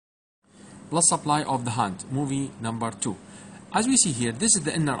blood supply of the hand. Movie number 2. As we see here, this is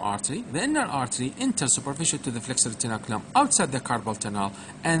the inner artery. The inner artery enters superficial to the flexor retinaculum outside the carpal tunnel,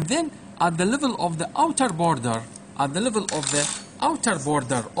 and then at the level of the outer border, of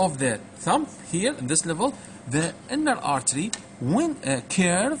the thumb, here in this level, the inner artery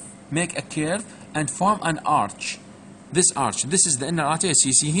make a curve and form an arch. This arch, this is the inner artery, as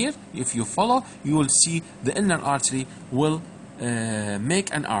you see here. If you follow, you will see the inner artery will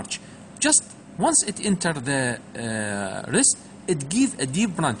make an arch. Just once it enters the wrist, it gives a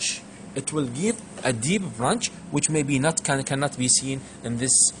deep branch. It will give a deep branch, which maybe cannot be seen in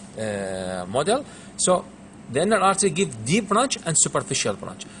this model. So the inner artery gives deep branch and superficial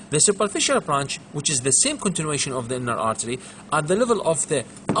branch. The superficial branch, which is the same continuation of the inner artery, at the level of the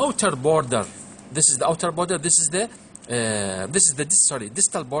outer border. This is the outer border. This is the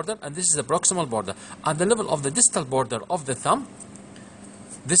distal border, and this is the proximal border. At the level of the distal border of the thumb,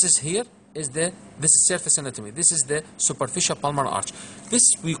 this is here. This is surface anatomy. This is the superficial palmar arch. This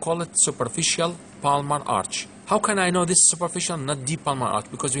we call it superficial palmar arch. How can I know this is superficial, not deep palmar arch?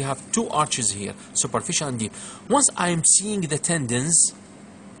 Because we have two arches here, superficial and deep. Once I am seeing the tendons,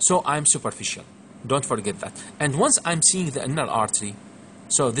 so I am superficial. Don't forget that. And once I'm seeing the inner artery,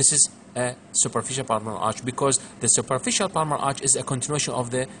 so this is a superficial palmar arch, because the superficial palmar arch is a continuation of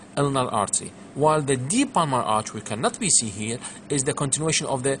the ulnar artery, while the deep palmar arch, we cannot be see here, is the continuation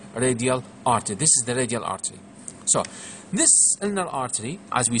of the radial artery. This is the radial artery. So this ulnar artery,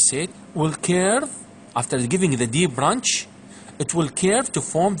 as we said, will curve after giving the deep branch. It will curve to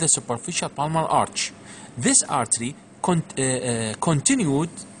form the superficial palmar arch. This artery continued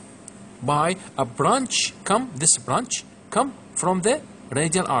by a branch come from the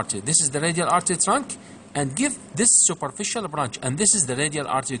radial artery. This is the radial artery trunk, and give this superficial branch, and this is the radial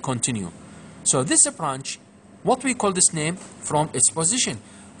artery continue. So this branch, what we call this name from its position.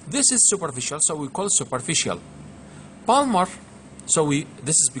 This is superficial, so we call superficial. Palmar,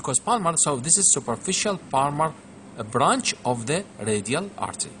 this is because palmar, so this is superficial palmar branch of the radial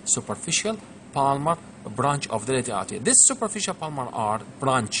artery. Superficial palmar branch of the radial artery. This superficial palmar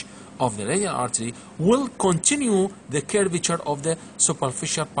branch of the radial artery will continue the curvature of the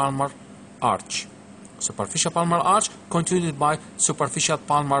superficial palmar arch. Superficial palmar arch continued by superficial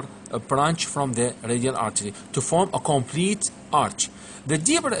palmar branch from the radial artery to form a complete arch. The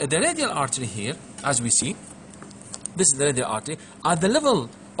radial artery here, as we see, this is the radial artery. At the level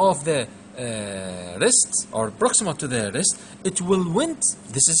of the wrist, or proximal to the wrist, it will went.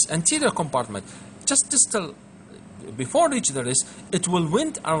 This is anterior compartment. Just distal, before reach the wrist, it will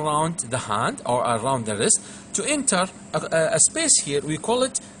went around the hand or around the wrist to enter a space here. We call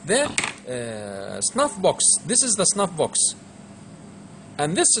it the snuff box. This is the snuff box.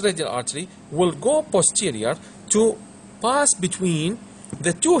 And this radial artery will go posterior to pass between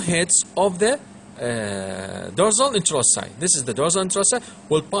the two heads of the dorsal interossei. This is the dorsal interossei,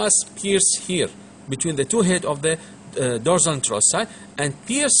 will pierce here between the two heads of the dorsal interossei and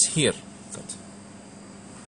pierce here.